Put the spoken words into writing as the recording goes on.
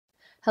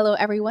Hello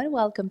everyone,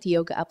 welcome to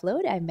Yoga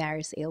Upload. I'm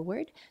Maris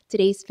Aylward.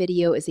 Today's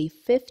video is a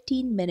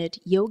 15-minute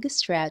yoga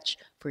stretch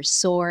for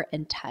sore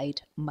and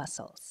tight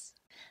muscles.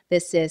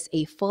 This is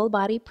a full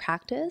body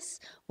practice.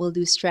 We'll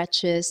do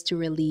stretches to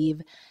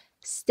relieve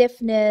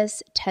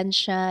stiffness,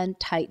 tension,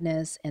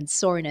 tightness, and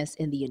soreness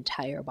in the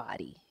entire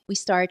body. We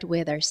start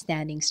with our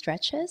standing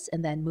stretches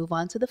and then move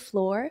on to the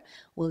floor.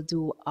 We'll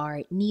do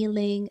our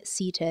kneeling,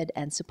 seated,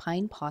 and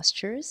supine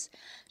postures.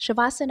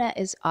 Savasana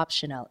is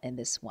optional in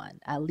this one.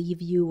 I'll leave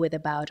you with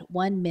about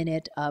 1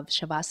 minute of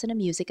Savasana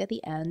music at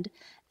the end,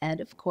 and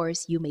of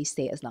course, you may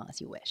stay as long as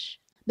you wish.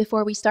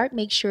 Before we start,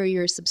 make sure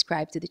you're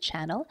subscribed to the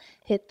channel.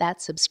 Hit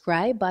that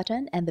subscribe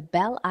button and the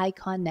bell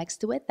icon next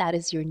to it. That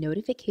is your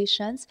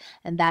notifications,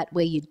 and that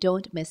way you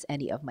don't miss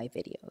any of my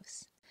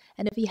videos.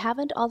 And if you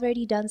haven't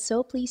already done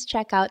so, please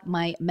check out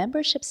my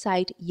membership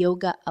site,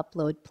 Yoga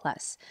Upload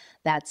Plus.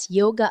 That's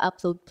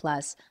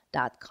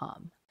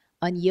yogauploadplus.com.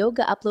 On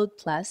Yoga Upload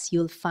Plus,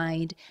 you'll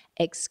find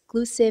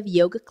exclusive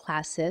yoga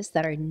classes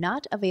that are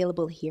not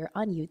available here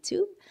on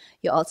YouTube.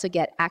 You'll also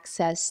get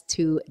access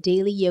to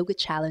daily yoga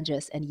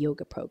challenges and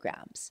yoga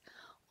programs.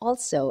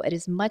 Also, it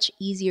is much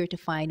easier to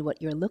find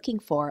what you're looking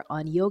for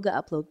on Yoga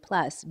Upload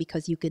Plus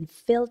because you can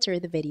filter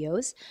the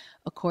videos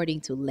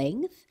according to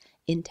length,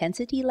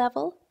 intensity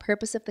level,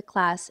 purpose of the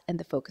class, and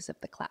the focus of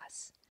the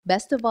class.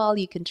 Best of all,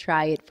 you can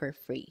try it for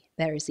free.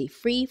 There is a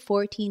free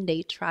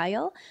 14-day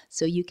trial,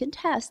 so you can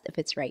test if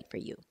it's right for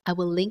you. I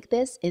will link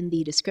this in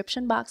the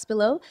description box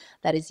below.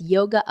 That is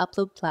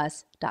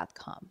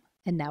yogauploadplus.com.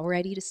 And now we're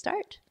ready to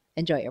start.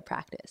 Enjoy your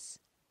practice.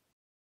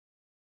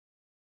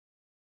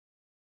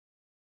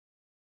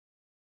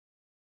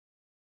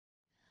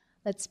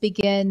 Let's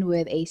begin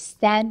with a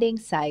standing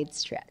side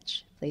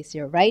stretch. Place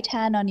your right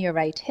hand on your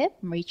right hip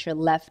and reach your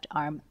left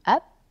arm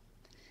up.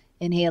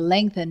 Inhale,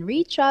 lengthen,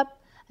 reach up,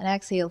 and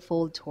exhale,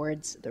 fold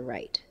towards the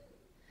right.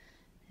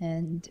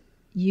 And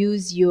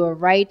use your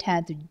right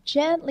hand to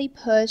gently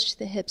push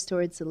the hips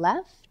towards the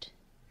left.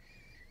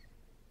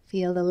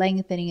 Feel the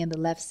lengthening in the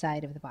left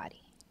side of the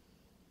body.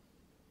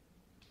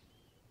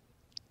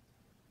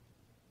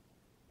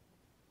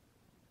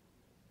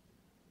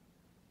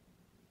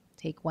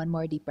 Take one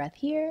more deep breath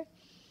here.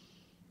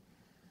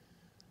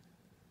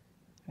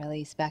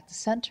 Release back to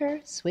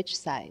center. Switch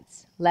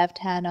sides. Left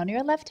hand on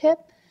your left hip.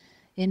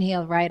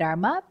 Inhale, right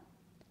arm up.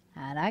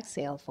 And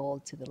exhale,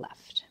 fold to the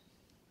left.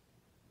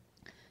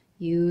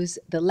 Use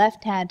the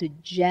left hand to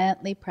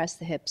gently press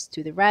the hips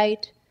to the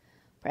right.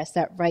 Press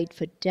that right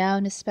foot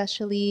down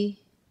especially.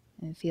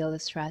 And feel the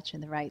stretch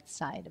in the right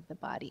side of the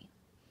body.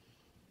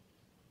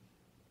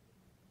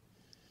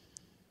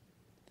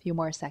 A few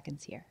more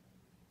seconds here.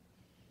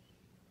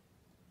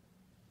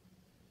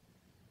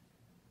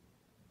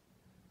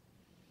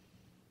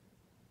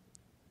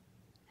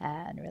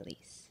 And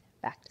release.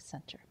 Back to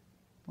center.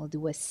 We'll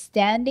do a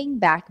standing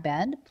back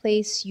bend.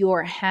 Place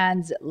your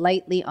hands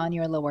lightly on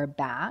your lower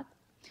back.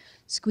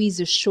 Squeeze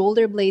the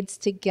shoulder blades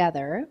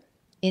together.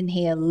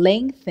 Inhale,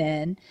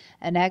 lengthen,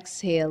 and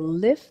exhale,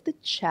 lift the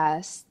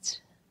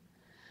chest.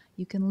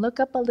 You can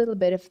look up a little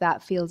bit if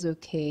that feels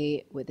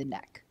okay with the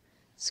neck.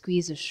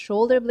 Squeeze the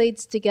shoulder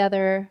blades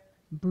together.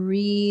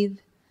 Breathe,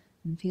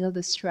 and feel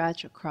the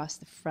stretch across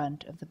the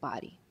front of the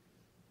body.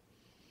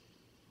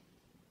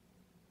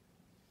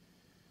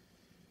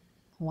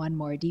 One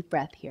more deep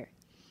breath here.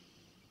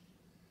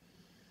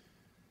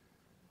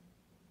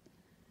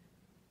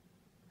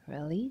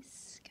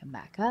 Release, come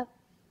back up,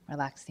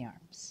 relax the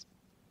arms.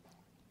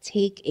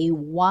 Take a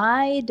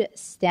wide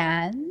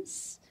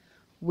stance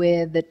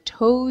with the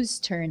toes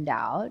turned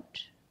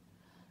out.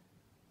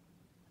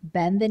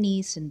 Bend the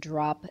knees and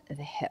drop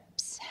the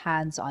hips,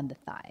 hands on the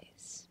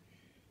thighs.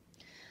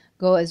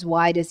 Go as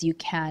wide as you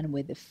can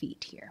with the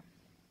feet here.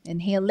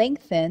 Inhale,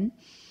 lengthen,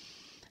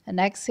 and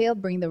exhale,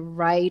 bring the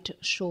right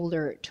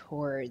shoulder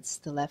towards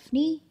the left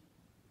knee.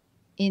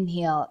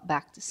 Inhale,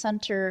 back to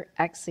center.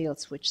 Exhale,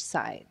 switch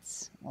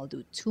sides. We'll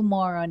do 2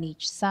 more on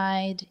each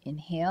side.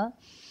 Inhale.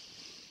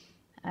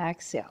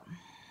 Exhale.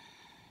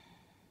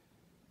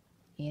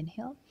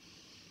 Inhale.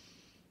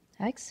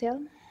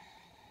 Exhale.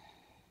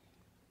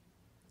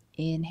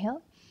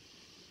 Inhale.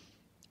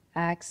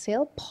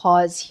 Exhale.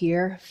 Pause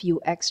here. A few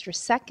extra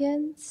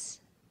seconds.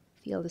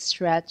 Feel the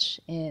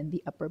stretch in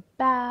the upper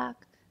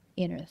back,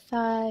 inner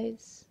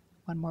thighs.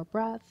 One more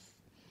breath.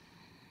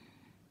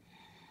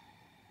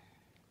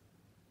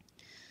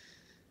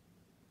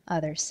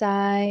 Other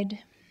side.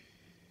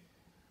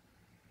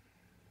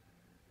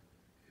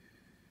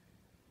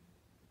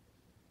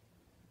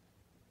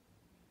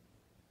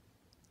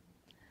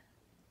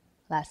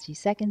 Last few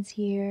seconds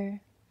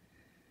here.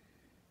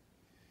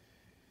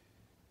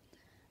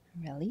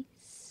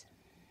 Release.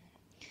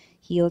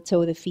 Heel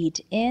toe the feet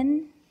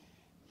in.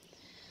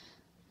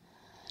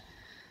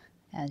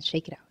 And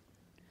shake it out.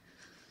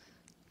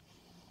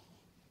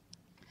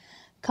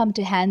 Come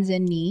to hands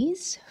and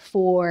knees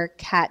for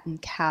cat and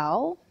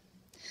cow.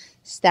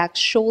 Stack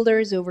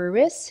shoulders over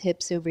wrists,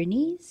 hips over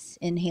knees.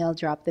 Inhale,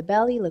 drop the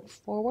belly, look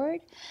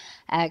forward.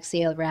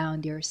 Exhale,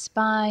 round your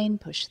spine,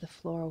 push the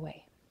floor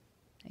away.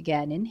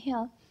 Again,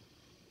 inhale.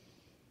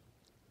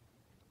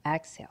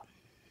 Exhale.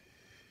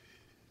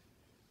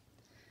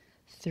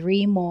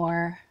 3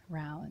 more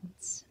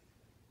rounds.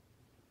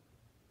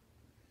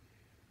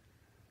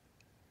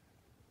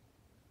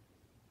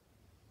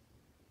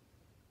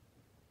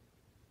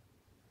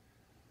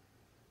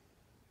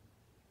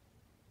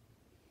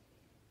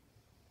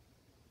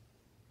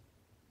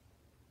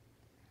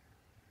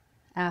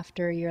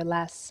 After your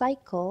last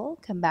cycle,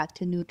 come back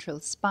to neutral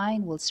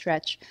spine. We'll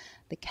stretch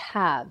the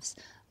calves.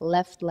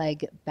 Left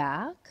leg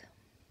back.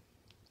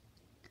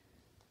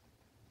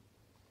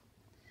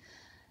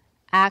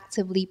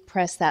 Actively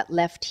press that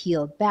left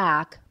heel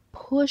back.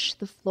 Push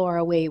the floor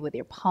away with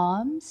your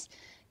palms.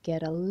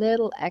 Get a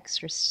little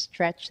extra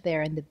stretch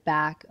there in the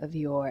back of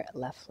your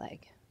left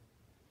leg.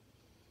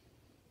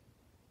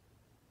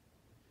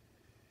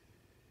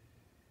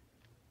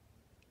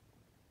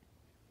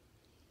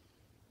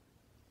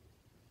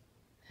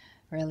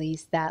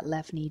 Release that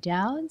left knee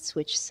down.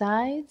 Switch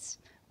sides.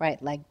 Right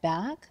leg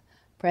back.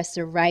 Press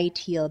the right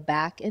heel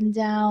back and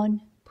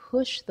down.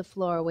 Push the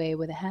floor away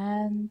with the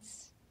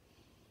hands.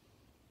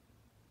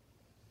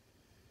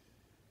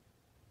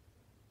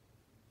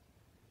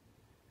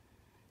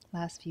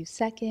 Last few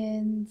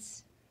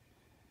seconds.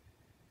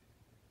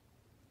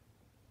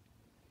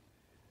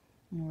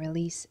 And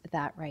release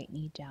that right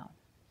knee down.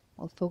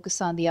 We'll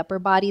focus on the upper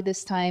body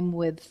this time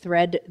with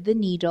thread the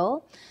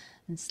needle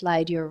and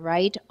slide your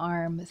right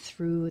arm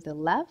through the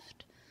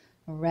left.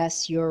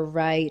 Rest your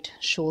right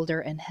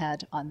shoulder and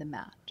head on the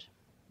mat.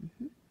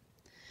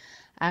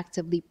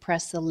 Actively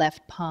press the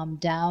left palm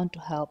down to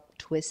help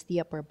twist the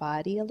upper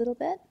body a little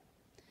bit.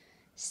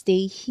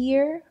 Stay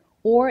here,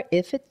 or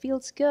if it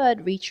feels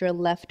good, reach your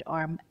left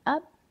arm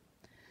up.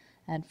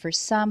 And for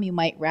some, you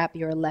might wrap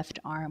your left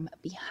arm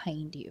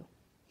behind you.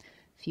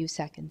 A few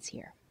seconds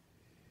here.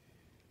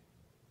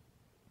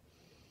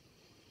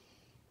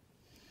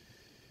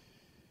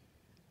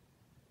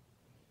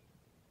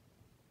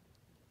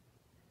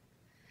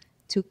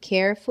 To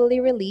carefully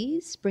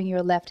release, bring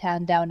your left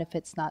hand down if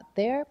it's not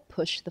there.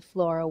 Push the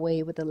floor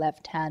away with the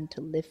left hand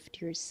to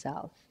lift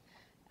yourself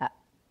up.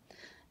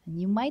 And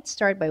you might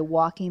start by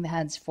walking the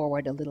hands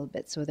forward a little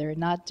bit so they're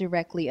not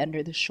directly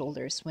under the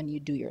shoulders when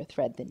you do your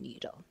thread the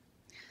needle.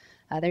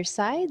 Other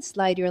side,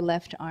 slide your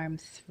left arm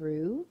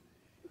through.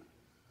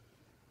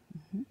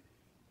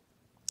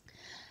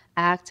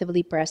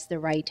 Actively press the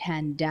right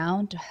hand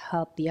down to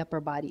help the upper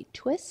body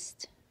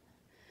twist.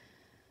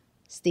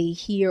 Stay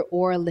here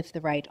or lift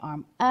the right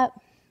arm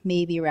up.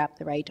 Maybe wrap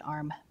the right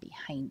arm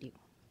behind you.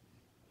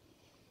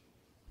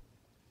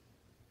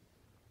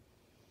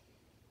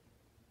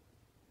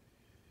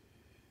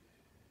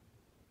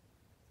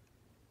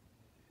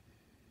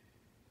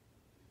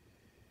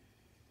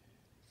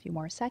 A few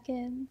more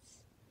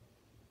seconds.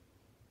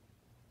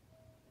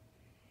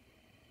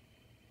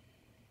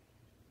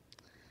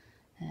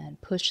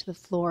 And push the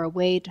floor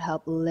away to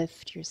help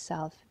lift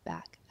yourself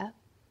back up.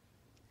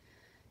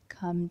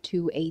 Come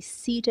to a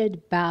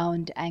seated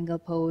bound angle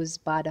pose,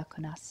 Baddha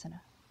Konasana.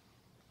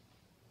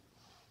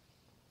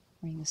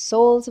 Bring the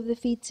soles of the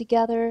feet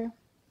together.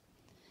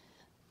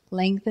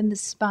 Lengthen the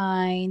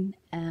spine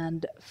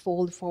and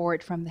fold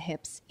forward from the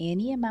hips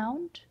any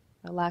amount.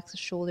 Relax the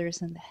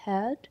shoulders and the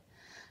head.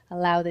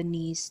 Allow the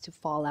knees to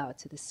fall out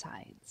to the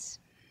sides.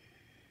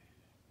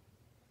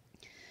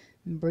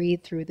 And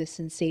breathe through the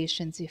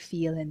sensations you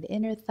feel in the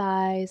inner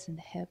thighs and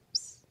the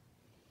hips.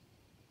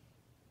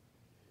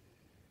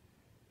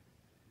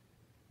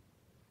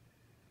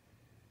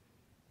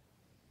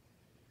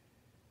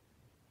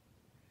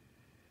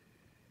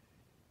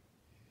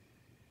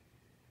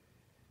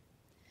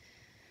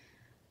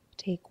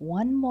 Take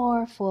one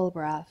more full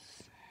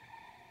breath.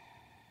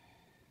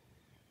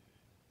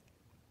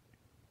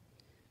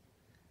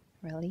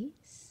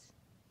 Release.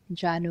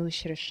 Janu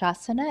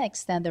Shirshasana,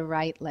 extend the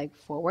right leg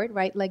forward.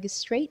 Right leg is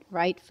straight,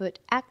 right foot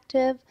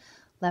active,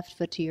 left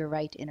foot to your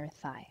right inner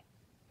thigh.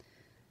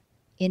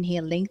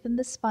 Inhale, lengthen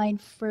the spine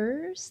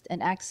first,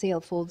 and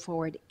exhale, fold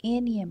forward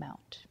any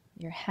amount.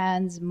 Your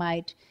hands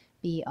might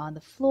be on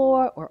the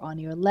floor or on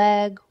your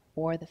leg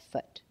or the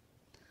foot.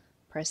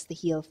 Press the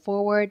heel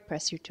forward,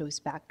 press your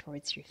toes back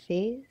towards your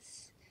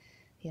face.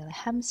 Feel a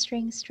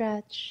hamstring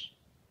stretch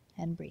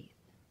and breathe.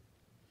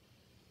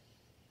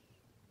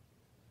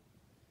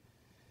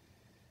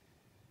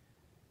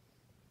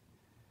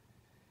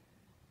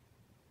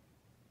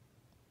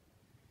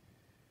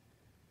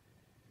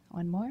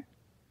 One more.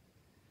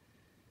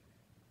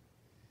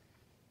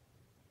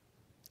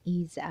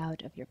 Ease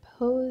out of your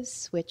pose,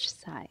 switch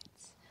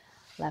sides.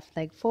 Left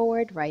leg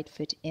forward, right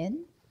foot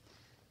in.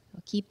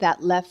 We'll keep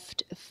that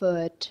left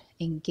foot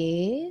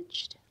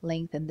engaged.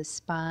 Lengthen the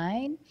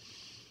spine.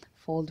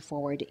 Fold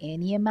forward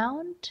any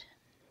amount.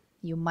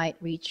 You might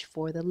reach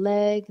for the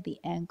leg, the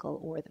ankle,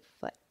 or the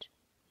foot.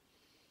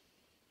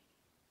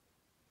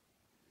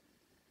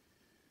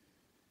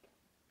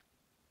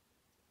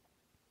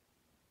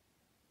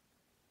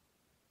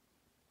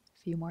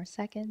 A few more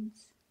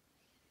seconds.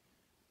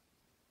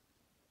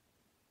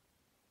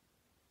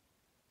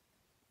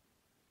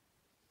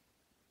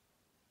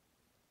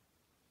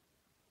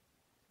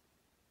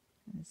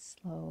 And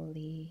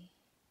slowly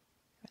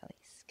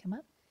come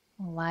up.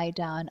 We'll lie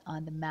down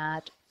on the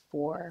mat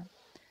for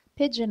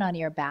pigeon on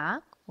your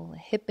back. We'll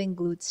hip and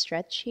glute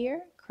stretch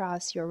here.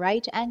 Cross your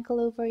right ankle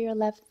over your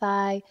left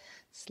thigh.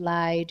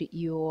 Slide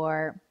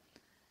your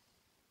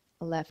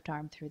left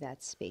arm through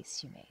that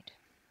space you made.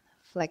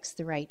 Flex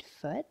the right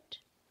foot.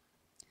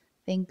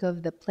 Think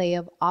of the play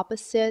of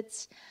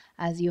opposites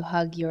as you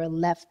hug your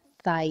left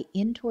thigh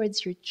in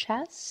towards your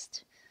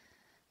chest.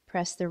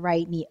 Press the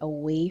right knee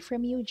away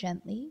from you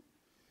gently.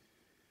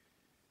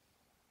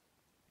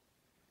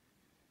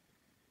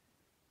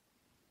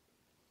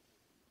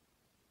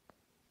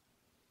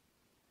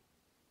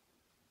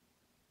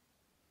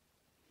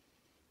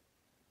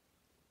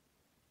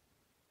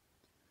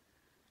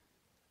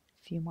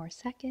 A few more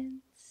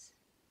seconds.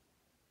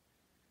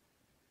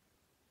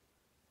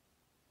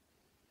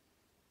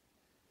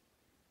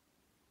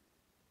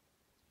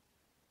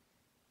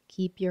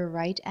 Keep your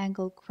right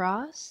ankle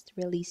crossed.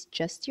 Release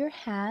just your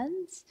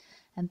hands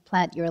and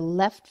plant your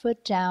left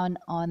foot down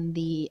on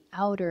the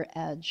outer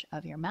edge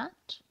of your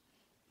mat.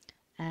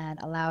 And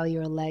allow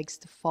your legs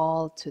to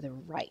fall to the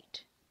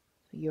right.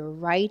 Your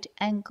right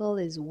ankle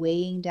is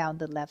weighing down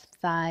the left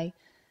thigh.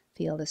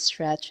 Feel the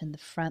stretch in the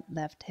front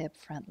left hip,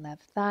 front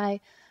left thigh.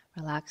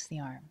 Relax the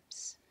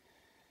arms.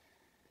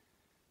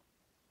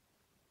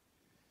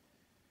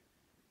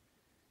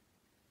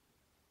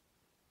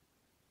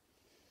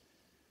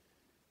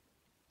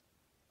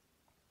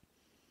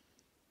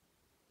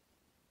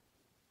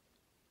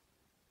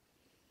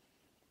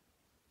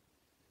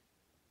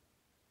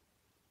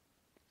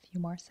 A few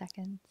more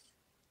seconds.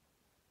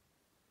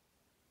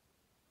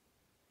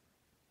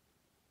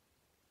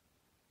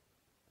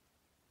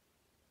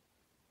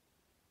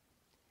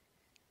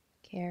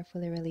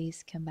 Carefully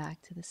release, come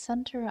back to the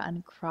center,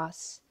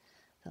 uncross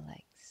the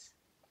legs.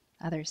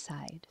 Other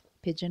side.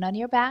 Pigeon on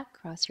your back,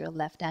 cross your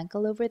left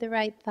ankle over the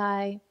right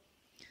thigh.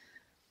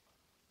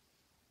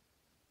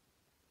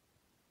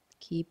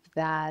 Keep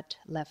that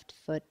left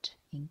foot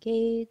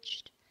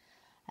engaged.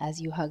 As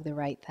you hug the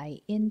right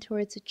thigh in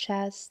towards the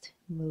chest,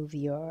 move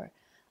your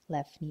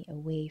left knee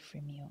away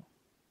from you.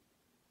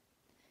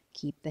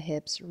 Keep the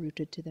hips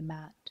rooted to the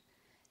mat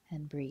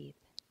and breathe.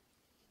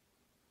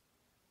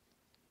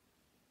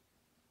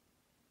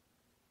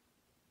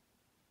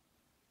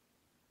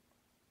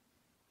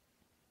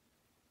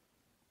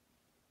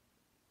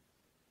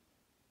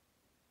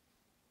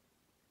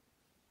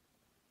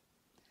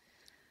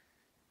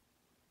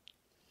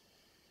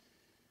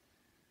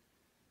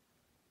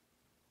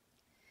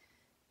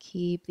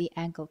 Keep the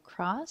ankle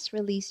crossed.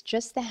 Release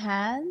just the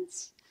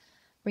hands.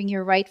 Bring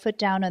your right foot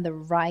down on the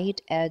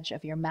right edge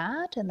of your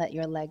mat and let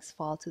your legs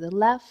fall to the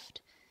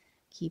left.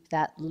 Keep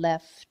that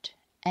left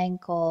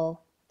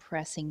ankle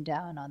pressing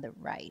down on the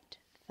right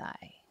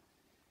thigh.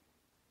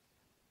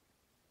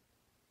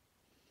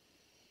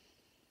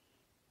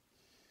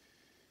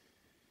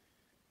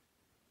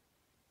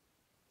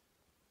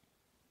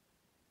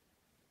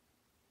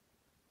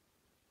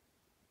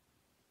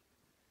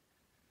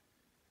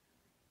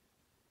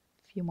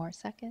 A few more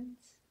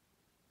seconds.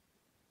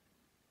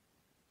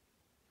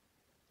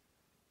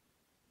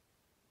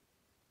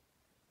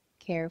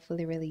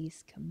 Carefully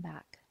release, come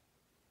back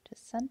to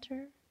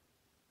center,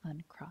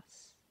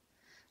 uncross.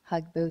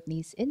 Hug both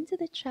knees into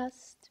the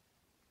chest.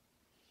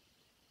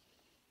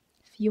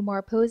 A few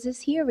more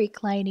poses here,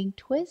 reclining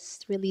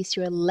twist. Release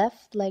your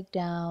left leg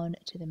down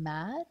to the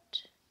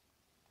mat.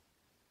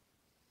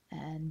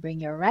 And bring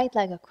your right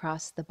leg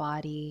across the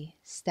body.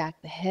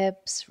 Stack the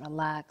hips,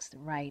 relax the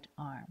right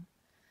arm.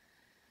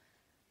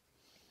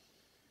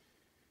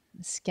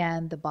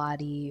 Scan the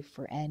body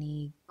for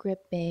any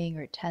gripping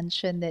or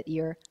tension that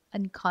you're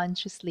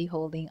unconsciously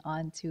holding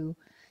on to.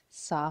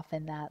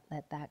 Soften that,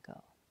 let that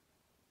go.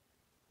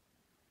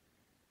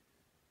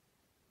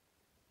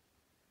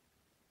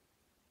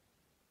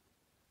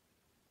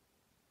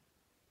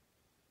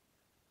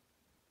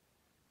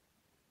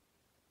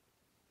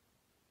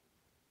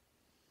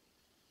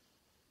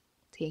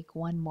 Take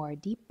one more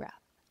deep breath.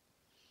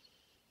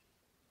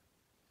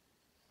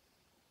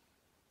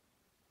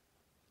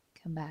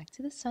 Come back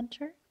to the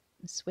center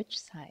and switch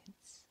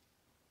sides.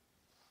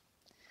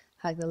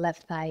 Hug the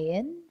left thigh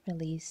in,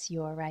 release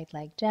your right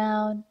leg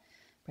down,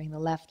 bring the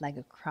left leg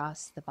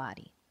across the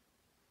body.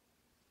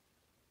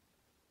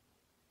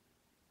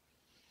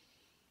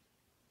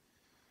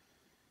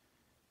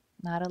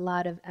 Not a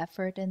lot of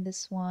effort in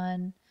this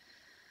one.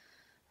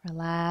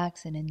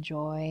 Relax and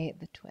enjoy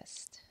the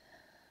twist.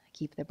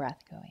 Keep the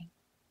breath going.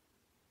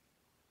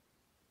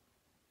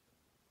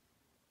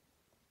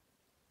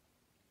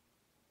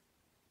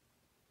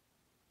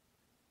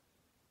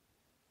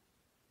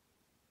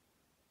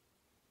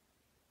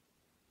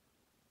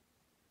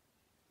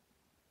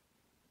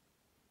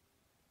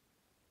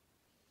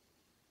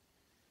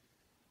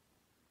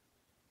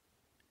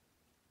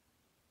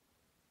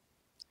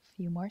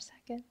 A few more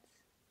seconds.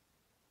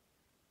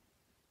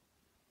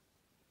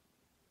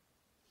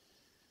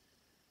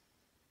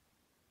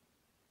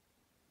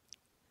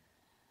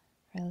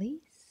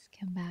 Release,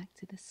 Come back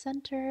to the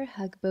center.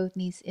 Hug both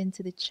knees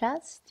into the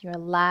chest. Your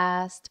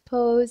last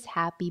pose,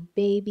 happy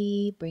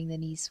baby. Bring the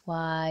knees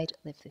wide,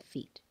 lift the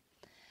feet.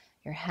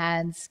 Your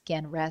hands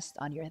can rest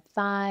on your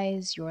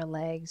thighs, your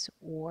legs,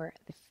 or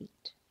the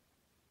feet.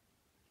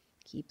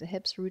 Keep the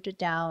hips rooted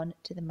down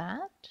to the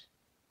mat.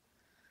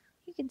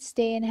 You can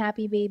stay in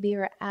happy baby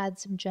or add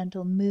some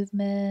gentle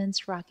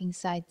movements, rocking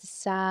side to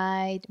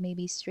side,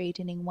 maybe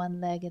straightening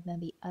one leg and then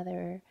the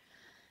other.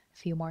 A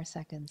few more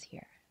seconds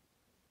here.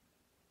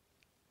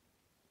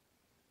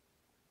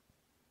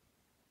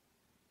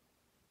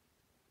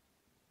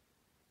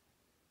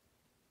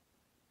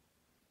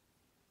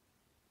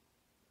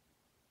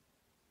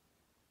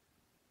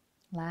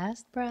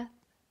 Last breath.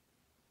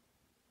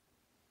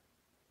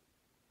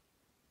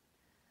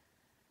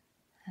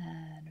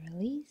 And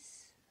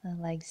release. The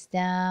legs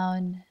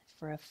down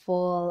for a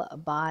full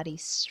body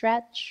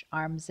stretch.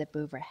 Arms up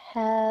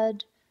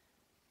overhead.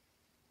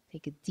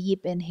 Take a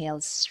deep inhale.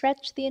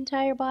 Stretch the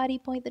entire body.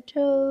 Point the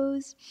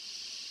toes.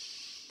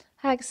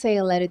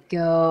 Exhale, let it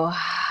go.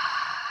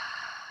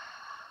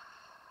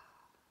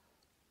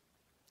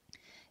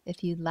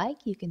 If you'd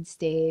like, you can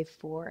stay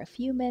for a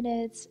few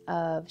minutes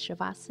of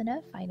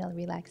Savasana, final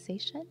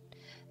relaxation.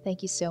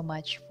 Thank you so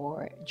much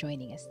for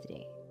joining us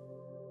today.